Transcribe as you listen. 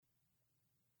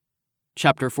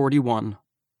Chapter 41.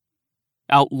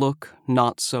 Outlook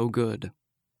Not So Good.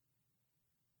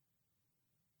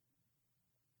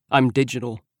 I'm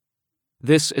digital.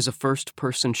 This is a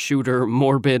first-person shooter,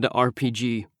 morbid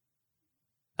RPG.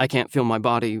 I can't feel my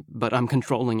body, but I'm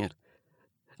controlling it.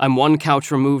 I'm one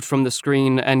couch removed from the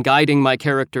screen and guiding my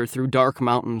character through dark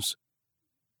mountains.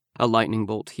 A lightning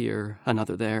bolt here,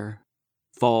 another there.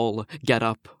 Fall, get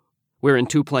up. We're in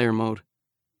two-player mode.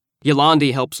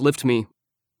 Yolandi helps lift me.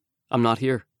 I'm not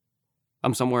here.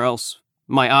 I'm somewhere else.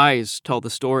 My eyes tell the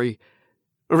story.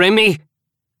 Remy!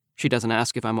 She doesn't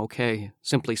ask if I'm okay,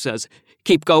 simply says,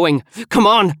 "Keep going! Come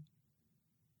on!"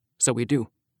 So we do.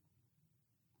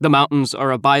 The mountains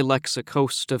are a bilexic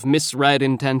host of misread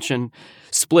intention,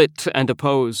 split and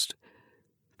opposed.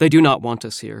 They do not want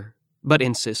us here, but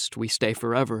insist we stay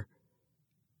forever.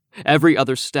 Every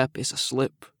other step is a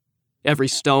slip, every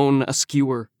stone a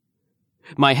skewer.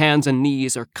 My hands and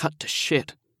knees are cut to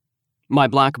shit. My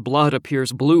black blood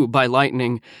appears blue by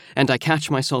lightning, and I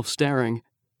catch myself staring.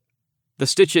 The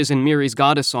stitches in Miri's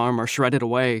goddess arm are shredded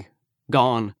away,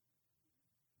 gone.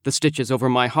 The stitches over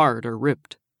my heart are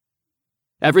ripped.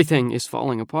 Everything is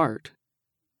falling apart.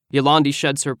 Yolandi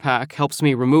sheds her pack, helps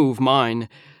me remove mine.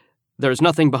 There's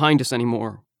nothing behind us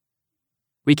anymore.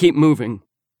 We keep moving.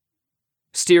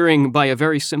 Steering by a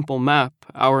very simple map,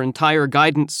 our entire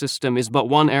guidance system is but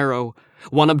one arrow,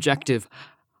 one objective: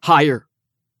 higher.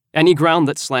 Any ground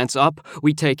that slants up,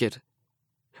 we take it.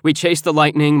 We chase the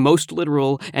lightning, most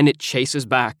literal, and it chases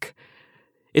back.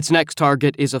 Its next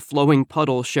target is a flowing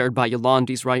puddle shared by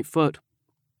Yolandi's right foot.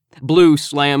 Blue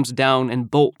slams down and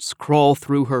bolts crawl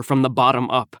through her from the bottom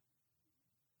up.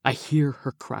 I hear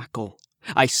her crackle.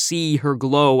 I see her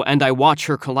glow, and I watch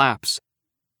her collapse.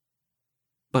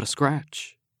 But a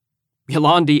scratch.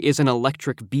 Yolandi is an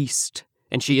electric beast,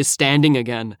 and she is standing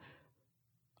again.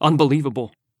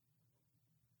 Unbelievable.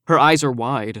 Her eyes are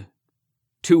wide.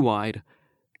 Too wide.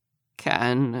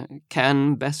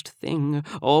 Can, best thing,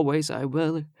 always I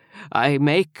will. I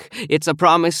make, it's a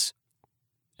promise.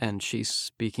 And she's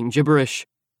speaking gibberish.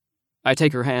 I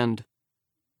take her hand.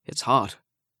 It's hot.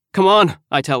 Come on,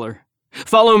 I tell her.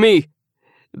 Follow me.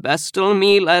 Best'll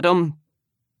me let 'em.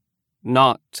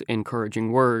 Not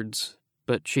encouraging words,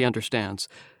 but she understands.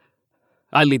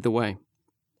 I lead the way.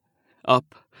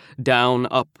 Up, down,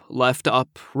 up, left,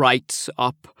 up, right,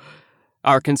 up.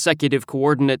 Our consecutive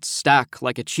coordinates stack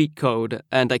like a cheat code,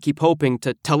 and I keep hoping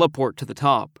to teleport to the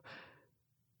top.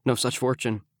 No such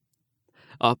fortune.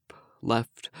 Up,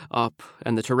 left, up,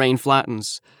 and the terrain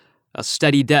flattens. A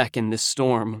steady deck in this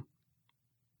storm.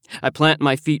 I plant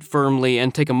my feet firmly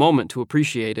and take a moment to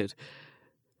appreciate it.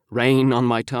 Rain on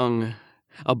my tongue,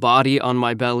 a body on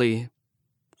my belly.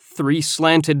 3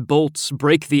 slanted bolts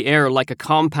break the air like a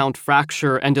compound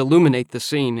fracture and illuminate the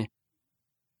scene.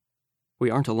 We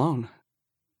aren't alone.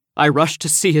 I rush to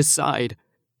Sia's side.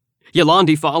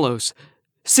 Yolandi follows.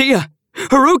 Sia!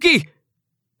 Haruki!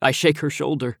 I shake her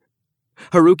shoulder.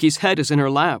 Haruki's head is in her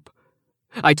lap.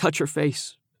 I touch her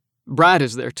face. Brad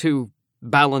is there too,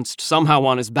 balanced somehow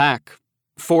on his back,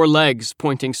 4 legs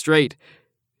pointing straight.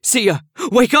 Sia,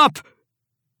 wake up!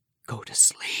 Go to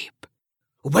sleep.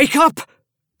 Wake up!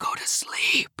 Go to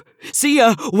sleep.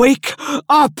 Sia, wake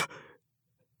up!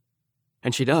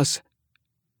 And she does.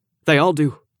 They all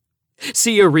do.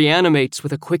 Sia reanimates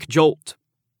with a quick jolt.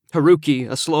 Haruki,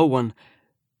 a slow one.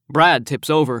 Brad tips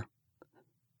over.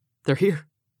 They're here.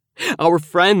 Our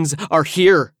friends are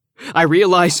here. I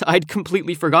realize I'd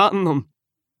completely forgotten them.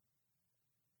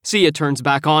 Sia turns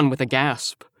back on with a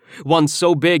gasp, one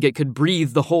so big it could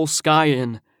breathe the whole sky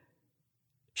in.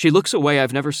 She looks a way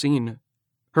I've never seen,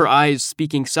 her eyes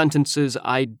speaking sentences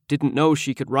I didn't know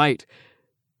she could write.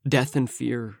 Death and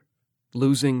fear,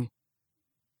 losing.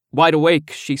 Wide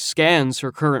awake, she scans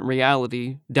her current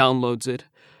reality, downloads it,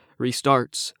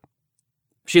 restarts.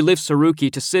 She lifts Haruki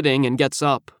to sitting and gets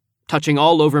up, touching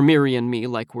all over Miri and me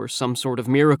like we're some sort of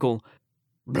miracle.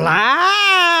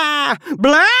 Blah!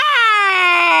 Blah!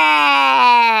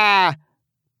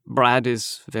 Brad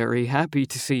is very happy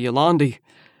to see Yolandi.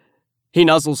 He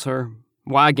nuzzles her,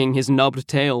 wagging his nubbed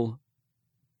tail.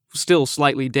 Still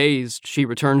slightly dazed, she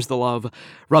returns the love,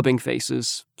 rubbing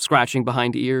faces, scratching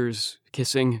behind ears,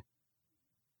 kissing.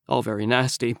 All very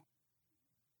nasty.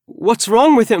 What's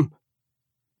wrong with him?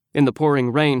 In the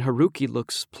pouring rain, Haruki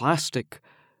looks plastic.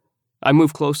 I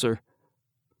move closer.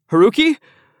 Haruki?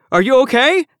 Are you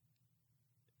okay?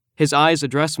 His eyes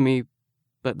address me,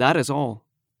 but that is all.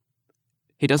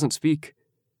 He doesn't speak.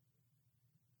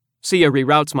 Sia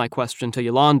reroutes my question to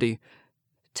Yolandi.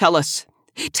 Tell us.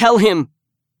 Tell him.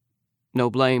 No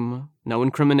blame, no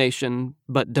incrimination,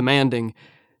 but demanding.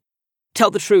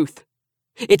 Tell the truth.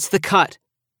 It's the cut.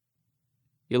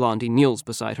 Yolandi kneels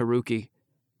beside Haruki.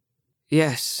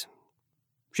 Yes.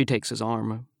 She takes his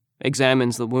arm,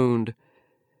 examines the wound.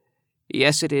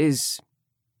 Yes, it is.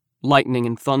 Lightning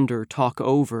and thunder talk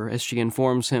over as she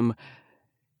informs him,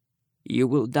 You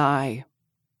will die.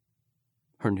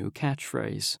 Her new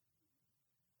catchphrase.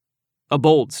 A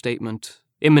bold statement,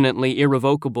 imminently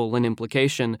irrevocable in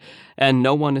implication, and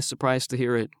no one is surprised to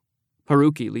hear it.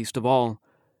 Haruki least of all.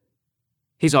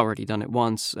 He's already done it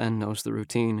once and knows the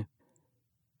routine.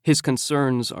 His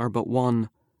concerns are but one.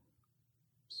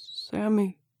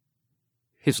 Sammy.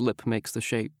 His lip makes the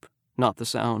shape, not the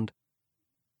sound.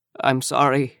 I'm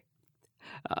sorry.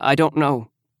 I don't know.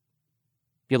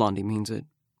 Yolandi means it.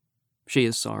 She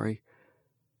is sorry.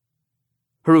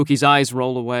 Haruki's eyes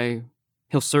roll away.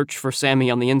 He'll search for Sammy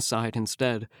on the inside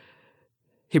instead.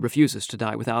 He refuses to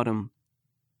die without him.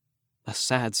 A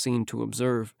sad scene to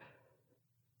observe.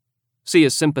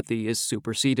 Sia's sympathy is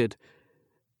superseded.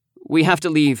 We have to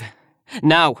leave.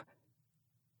 Now.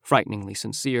 Frighteningly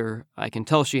sincere, I can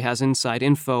tell she has inside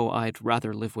info I'd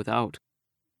rather live without.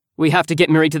 We have to get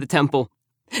Miri to the temple.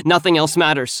 Nothing else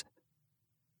matters.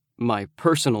 My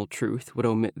personal truth would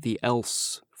omit the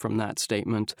else from that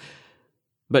statement,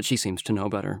 but she seems to know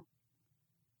better.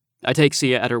 I take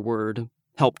Sia at her word,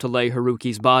 help to lay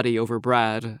Haruki's body over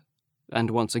Brad,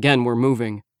 and once again we're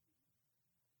moving.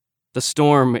 The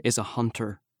storm is a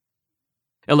hunter.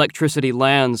 Electricity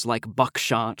lands like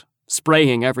buckshot,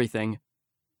 spraying everything.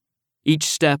 Each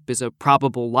step is a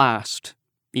probable last,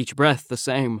 each breath the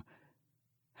same.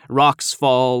 Rocks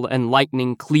fall and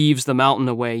lightning cleaves the mountain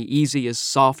away easy as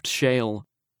soft shale.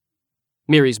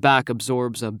 Miri's back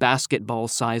absorbs a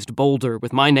basketball-sized boulder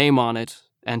with my name on it,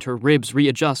 and her ribs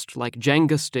readjust like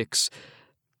Jenga sticks.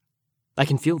 I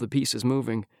can feel the pieces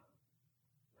moving.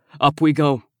 Up we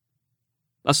go.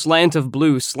 A slant of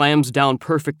blue slams down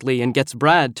perfectly and gets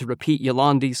Brad to repeat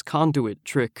Yolandi's conduit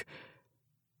trick.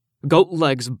 Goat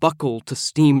legs buckle to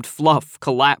steamed fluff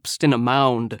collapsed in a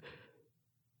mound.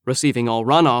 Receiving all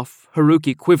runoff,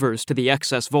 Haruki quivers to the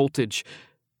excess voltage.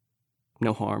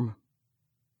 No harm.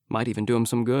 Might even do him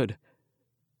some good.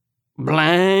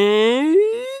 Blank!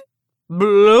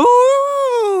 Blue!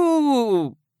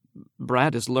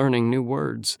 Brad is learning new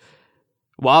words.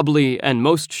 Wobbly and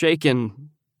most shaken,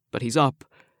 but he's up.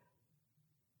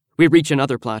 We reach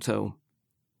another plateau.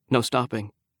 No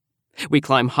stopping. We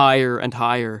climb higher and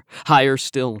higher, higher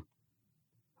still.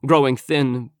 Growing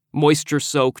thin,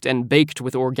 moisture-soaked and baked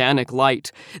with organic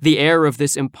light, the air of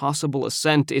this impossible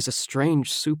ascent is a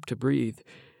strange soup to breathe.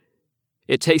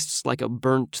 It tastes like a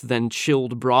burnt, then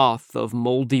chilled broth of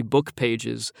moldy book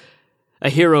pages, a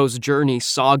hero's journey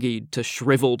soggied to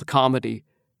shriveled comedy.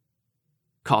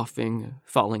 Coughing,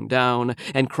 falling down,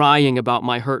 and crying about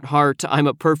my hurt heart, I'm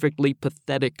a perfectly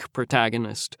pathetic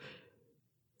protagonist.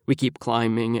 We keep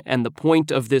climbing, and the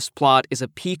point of this plot is a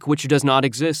peak which does not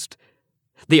exist.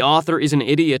 The author is an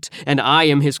idiot, and I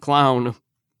am his clown.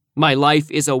 My life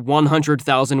is a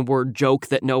 100,000-word joke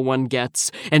that no one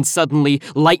gets, and suddenly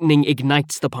lightning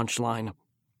ignites the punchline.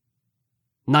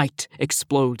 Night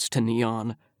explodes to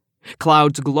neon.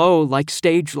 Clouds glow like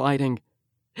stage lighting.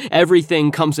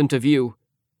 Everything comes into view.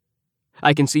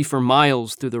 I can see for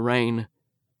miles through the rain.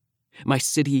 My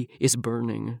city is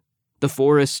burning. The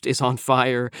forest is on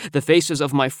fire. The faces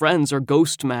of my friends are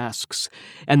ghost masks,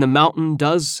 and the mountain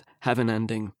does have an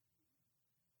ending.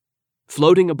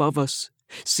 Floating above us,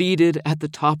 seated at the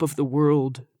top of the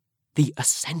world, the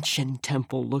Ascension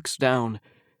Temple looks down.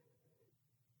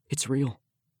 It's real.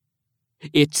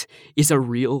 It is a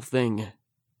real thing.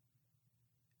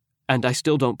 And I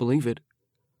still don't believe it.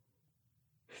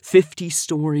 50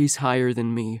 stories higher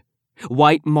than me,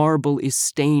 white marble is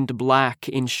stained black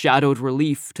in shadowed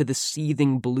relief to the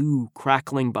seething blue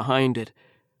crackling behind it.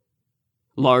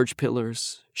 Large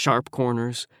pillars, sharp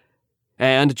corners,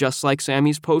 and just like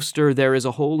Sammy's poster, there is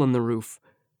a hole in the roof.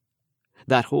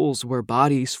 That hole's where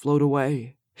bodies float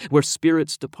away, where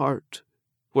spirits depart,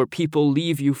 where people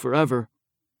leave you forever.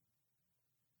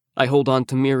 I hold on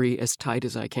to Miri as tight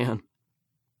as I can.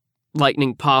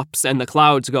 Lightning pops and the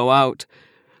clouds go out.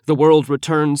 The world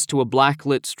returns to a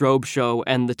blacklit strobe show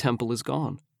and the temple is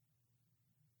gone.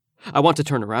 I want to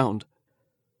turn around.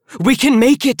 We can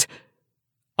make it!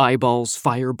 Eyeballs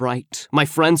fire bright. My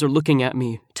friends are looking at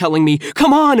me, telling me,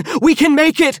 come on, we can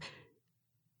make it!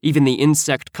 Even the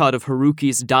insect cut of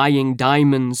Haruki's dying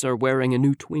diamonds are wearing a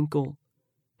new twinkle.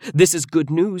 This is good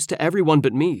news to everyone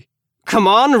but me. Come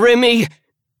on, Remy!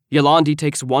 Yolandi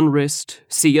takes one wrist,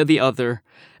 Sia the other,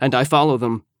 and I follow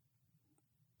them.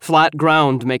 Flat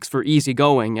ground makes for easy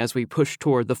going as we push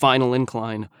toward the final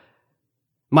incline.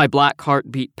 My black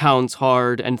heartbeat pounds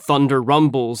hard and thunder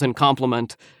rumbles in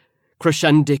compliment.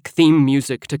 crescendic theme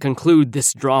music to conclude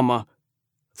this drama.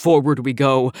 Forward we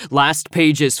go, last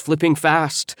pages flipping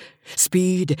fast.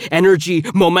 Speed, energy,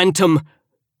 momentum.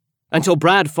 Until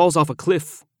Brad falls off a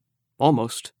cliff.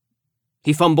 Almost.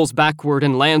 He fumbles backward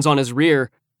and lands on his rear,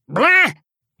 blah!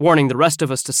 Warning the rest of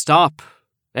us to stop,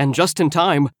 and just in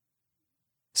time.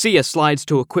 Sia slides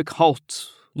to a quick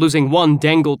halt, losing one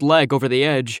dangled leg over the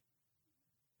edge.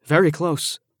 Very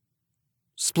close.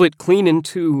 Split clean in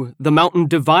two, the mountain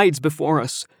divides before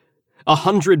us.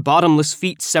 100 bottomless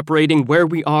feet separating where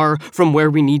we are from where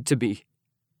we need to be.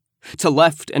 To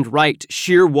left and right,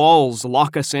 sheer walls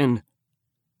lock us in.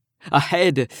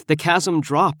 Ahead, the chasm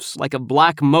drops like a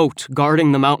black moat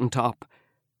guarding the mountaintop.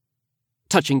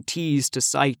 Touching T's to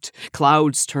sight,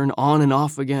 clouds turn on and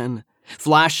off again,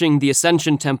 flashing the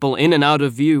Ascension Temple in and out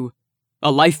of view. A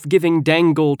life-giving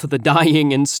dangle to the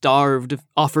dying and starved,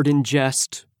 offered in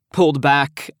jest, pulled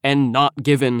back and not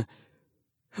given.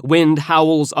 Wind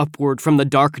howls upward from the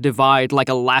dark divide like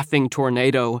a laughing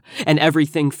tornado, and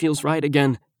everything feels right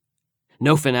again.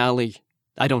 No finale.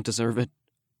 I don't deserve it.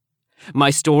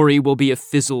 My story will be a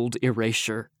fizzled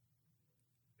erasure.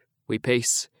 We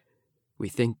pace. We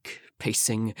think,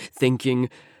 pacing, thinking.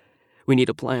 We need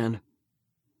a plan.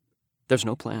 There's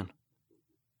no plan.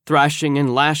 Thrashing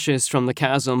in lashes from the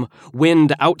chasm,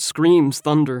 wind outscreams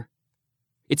thunder.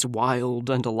 It's wild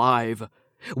and alive,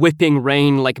 whipping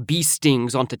rain like bee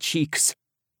stings onto cheeks.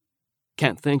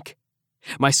 Can't think.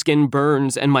 My skin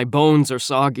burns and my bones are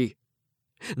soggy.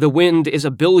 The wind is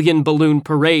a billion balloon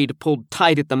parade pulled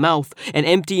tight at the mouth and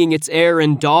emptying its air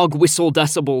in dog whistle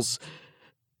decibels.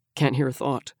 Can't hear a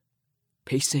thought.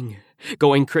 Pacing.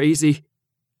 Going crazy.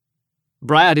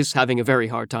 Brad is having a very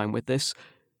hard time with this.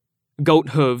 Goat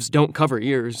hooves don't cover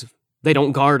ears. They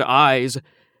don't guard eyes.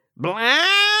 Blah!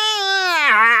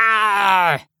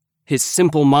 His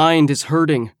simple mind is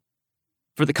hurting.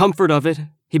 For the comfort of it,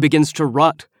 he begins to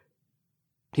rut.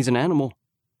 He's an animal.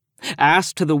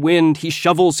 Ass to the wind, he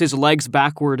shovels his legs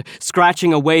backward,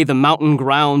 scratching away the mountain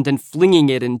ground and flinging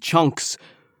it in chunks.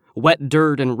 Wet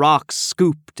dirt and rocks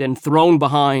scooped and thrown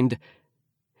behind.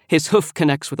 His hoof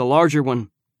connects with a larger one.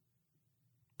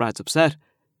 Brad's upset.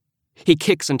 He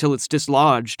kicks until it's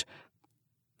dislodged.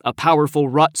 A powerful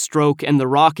rut stroke and the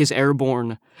rock is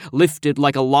airborne, lifted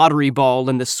like a lottery ball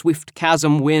in the swift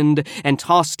chasm wind and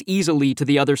tossed easily to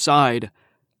the other side.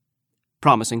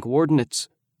 Promising coordinates.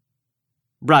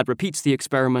 Brad repeats the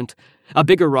experiment, a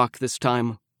bigger rock this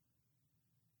time.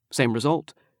 Same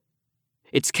result.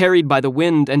 It's carried by the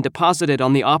wind and deposited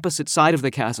on the opposite side of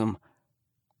the chasm.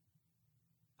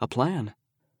 A plan.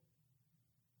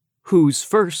 Who's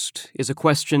first is a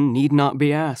question need not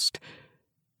be asked.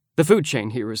 The food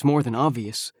chain here is more than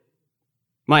obvious.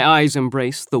 My eyes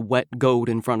embrace the wet goat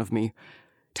in front of me,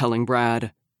 telling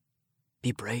Brad,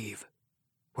 "Be brave.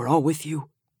 We're all with you.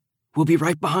 We'll be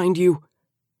right behind you."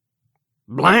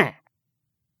 Blah!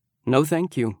 No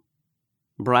thank you.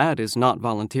 Brad is not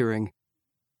volunteering.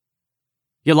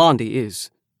 Yolandi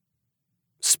is.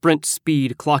 Sprint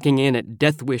speed clocking in at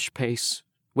death wish pace.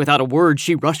 Without a word,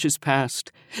 she rushes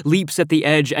past, leaps at the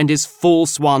edge, and is full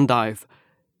swan dive.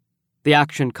 The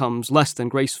action comes less than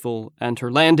graceful, and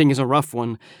her landing is a rough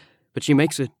one, but she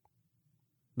makes it.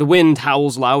 The wind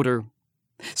howls louder.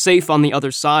 Safe on the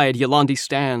other side, Yolandi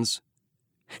stands.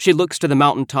 She looks to the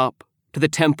mountaintop, to the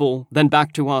temple, then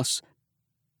back to us.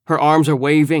 Her arms are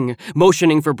waving,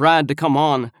 motioning for Brad to come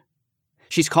on.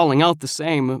 She's calling out the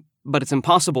same, but it's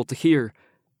impossible to hear.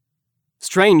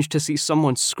 Strange to see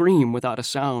someone scream without a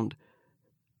sound.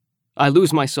 I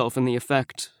lose myself in the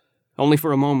effect, only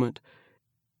for a moment.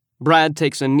 Brad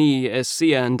takes a knee as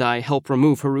Sia and I help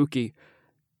remove Haruki.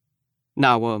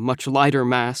 Now a much lighter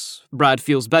mass, Brad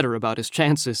feels better about his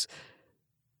chances.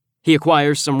 He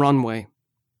acquires some runway.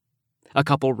 A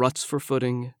couple ruts for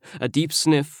footing, a deep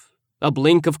sniff, a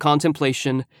blink of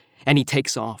contemplation, and he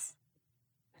takes off.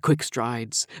 Quick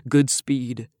strides, good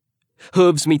speed.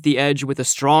 Hooves meet the edge with a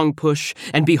strong push,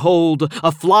 and behold,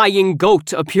 a flying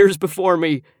goat appears before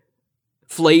me.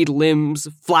 Flayed limbs,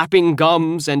 flapping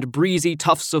gums, and breezy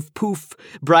tufts of poof,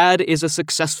 Brad is a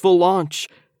successful launch.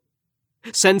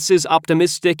 Senses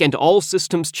optimistic and all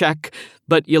systems check,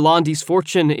 but Yolandi's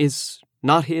fortune is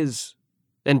not his,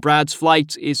 and Brad's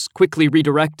flight is quickly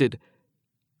redirected.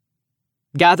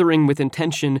 Gathering with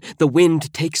intention, the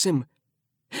wind takes him.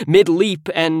 Mid-leap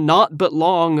and not but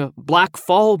long, black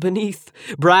fall beneath,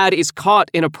 Brad is caught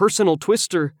in a personal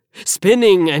twister,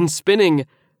 spinning and spinning.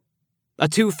 A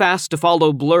too fast to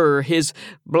follow blur, his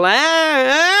blah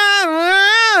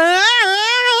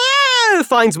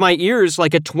finds my ears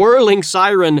like a twirling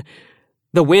siren.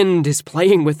 The wind is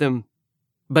playing with him.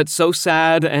 But so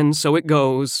sad and so it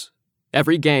goes.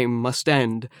 Every game must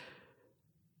end.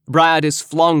 Brad is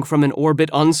flung from an orbit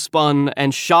unspun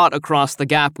and shot across the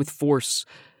gap with force,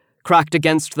 cracked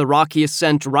against the rocky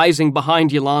ascent rising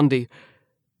behind Yolandi.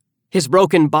 His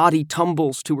broken body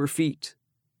tumbles to her feet.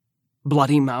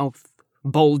 Bloody mouth,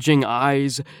 bulging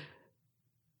eyes.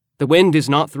 The wind is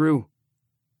not through.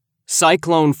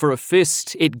 Cyclone for a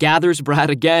fist, it gathers Brad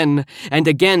again, and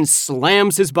again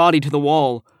slams his body to the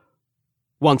wall.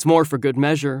 Once more for good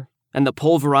measure, and the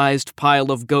pulverized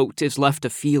pile of goat is left to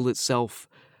feel itself,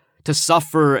 to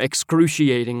suffer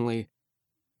excruciatingly.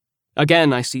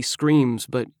 Again I see screams,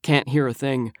 but can't hear a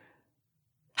thing.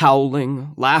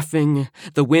 Howling, laughing,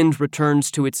 the wind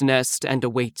returns to its nest and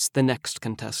awaits the next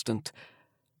contestant.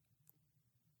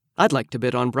 I'd like to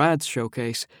bid on Brad's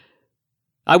showcase.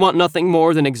 I want nothing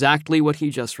more than exactly what he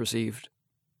just received.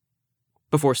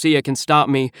 Before Sia can stop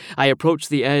me, I approach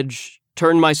the edge,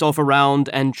 turn myself around,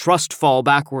 and trust fall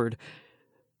backward.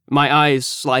 My eyes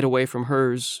slide away from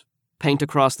hers, paint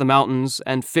across the mountains,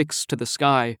 and fix to the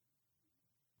sky.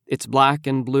 It's black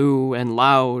and blue and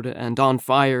loud and on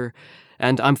fire,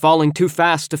 and I'm falling too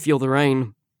fast to feel the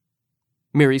rain.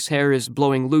 Miri's hair is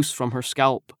blowing loose from her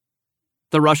scalp.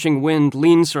 The rushing wind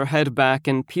leans her head back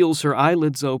and peels her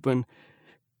eyelids open.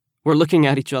 We're looking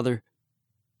at each other.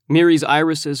 Miri's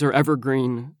irises are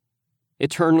evergreen,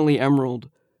 eternally emerald.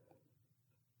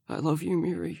 I love you,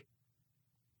 Miri.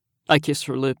 I kiss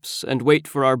her lips and wait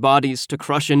for our bodies to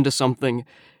crush into something.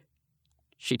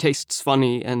 She tastes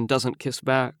funny and doesn't kiss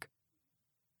back.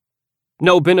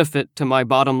 No benefit to my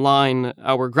bottom line,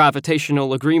 our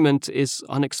gravitational agreement is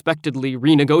unexpectedly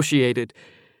renegotiated.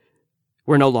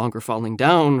 We're no longer falling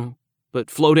down, but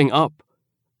floating up.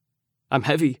 I'm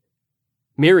heavy.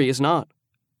 Miri is not.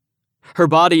 Her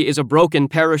body is a broken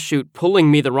parachute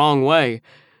pulling me the wrong way.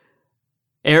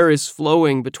 Air is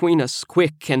flowing between us,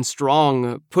 quick and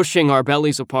strong, pushing our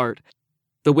bellies apart.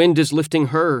 The wind is lifting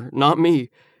her, not me.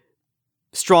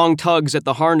 Strong tugs at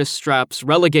the harness straps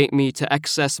relegate me to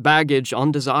excess baggage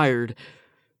undesired.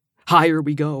 Higher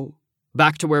we go,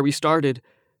 back to where we started.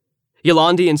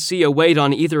 Yolandi and Sia wait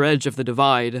on either edge of the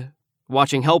divide,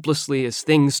 watching helplessly as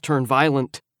things turn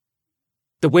violent.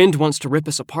 The wind wants to rip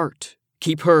us apart,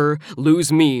 keep her,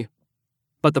 lose me.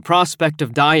 But the prospect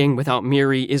of dying without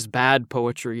Miri is bad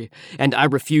poetry, and I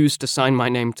refuse to sign my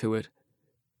name to it.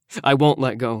 I won't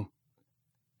let go.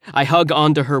 I hug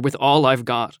onto her with all I've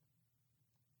got.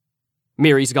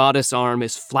 Miri's goddess arm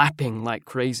is flapping like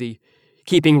crazy,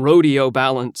 keeping rodeo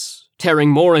balance, tearing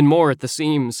more and more at the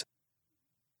seams.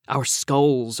 Our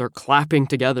skulls are clapping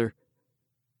together.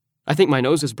 I think my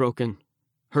nose is broken.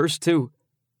 Hers too.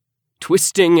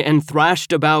 Twisting and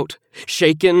thrashed about,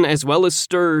 shaken as well as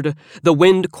stirred, the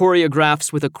wind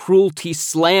choreographs with a cruelty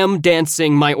slam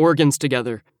dancing my organs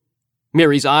together.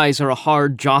 Miri's eyes are a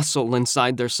hard jostle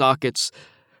inside their sockets,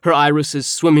 her irises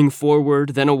swimming forward,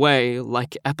 then away,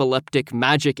 like epileptic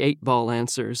magic 8-ball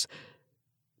answers.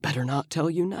 Better not tell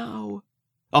you now.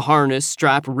 A harness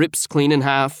strap rips clean in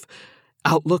half.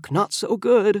 Outlook not so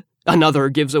good. Another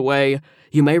gives away.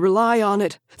 You may rely on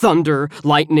it. Thunder,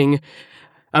 lightning.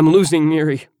 I'm losing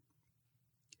Miri.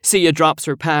 Sia drops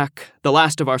her pack, the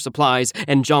last of our supplies,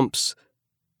 and jumps.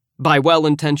 By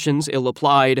well-intentions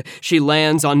ill-applied, she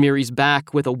lands on Miri's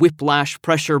back with a whiplash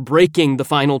pressure breaking the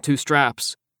final 2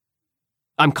 straps.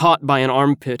 I'm caught by an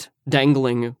armpit,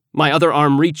 dangling, my other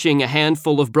arm reaching a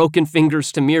handful of broken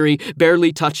fingers to Miri,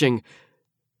 barely touching.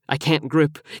 I can't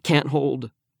grip, can't hold.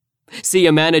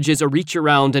 Sia manages a reach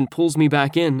around and pulls me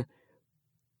back in.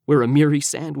 We're a Miri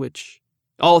sandwich.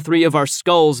 All 3 of our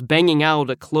skulls banging out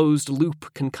a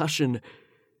closed-loop concussion.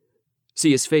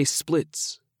 Sia's face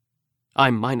splits.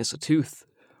 I'm minus a tooth,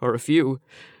 or a few.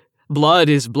 Blood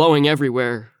is blowing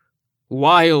everywhere.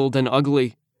 Wild and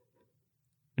ugly.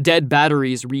 Dead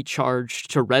batteries recharged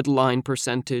to redline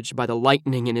percentage by the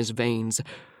lightning in his veins.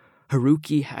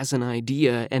 Haruki has an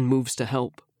idea and moves to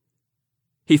help.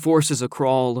 He forces a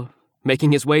crawl,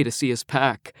 making his way to Sia's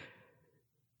pack.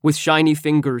 With shiny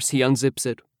fingers, he unzips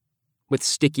it. With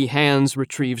sticky hands,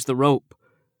 retrieves the rope.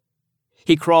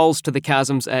 He crawls to the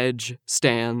chasm's edge,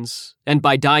 stands, and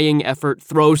by dying effort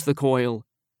throws the coil.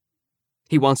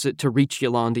 He wants it to reach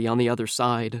Yolandi on the other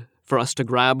side, for us to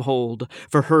grab hold,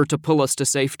 for her to pull us to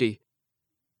safety.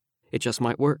 It just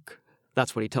might work,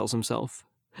 that's what he tells himself,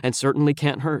 and certainly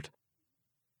can't hurt.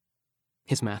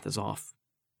 His math is off.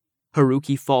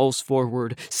 Haruki falls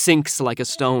forward, sinks like a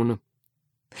stone.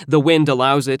 The wind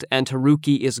allows it, and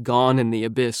Haruki is gone in the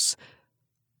abyss.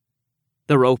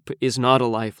 The rope is not a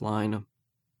lifeline.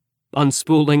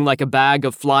 Unspooling like a bag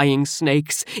of flying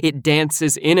snakes, it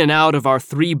dances in and out of our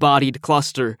 3-bodied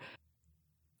cluster.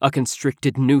 A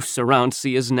constricted noose around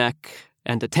Sia's neck,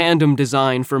 and a tandem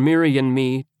design for Miri and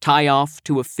me tie off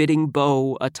to a fitting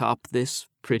bow atop this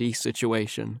pretty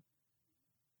situation.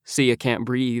 Sia can't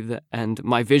breathe, and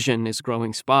my vision is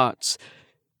growing spots.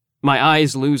 My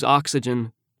eyes lose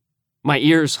oxygen. My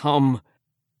ears hum.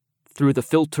 Through the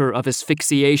filter of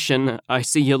asphyxiation, I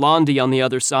see Yolandi on the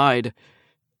other side.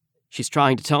 She's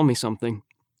trying to tell me something.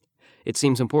 It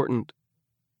seems important.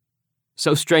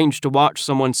 So strange to watch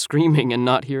someone screaming and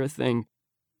not hear a thing.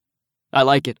 I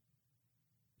like it.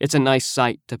 It's a nice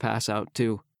sight to pass out,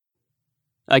 too.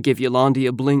 I give Yolandi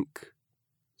a blink.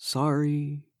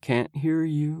 Sorry, can't hear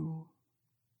you.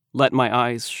 Let my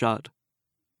eyes shut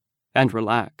and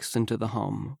relax into the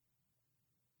hum.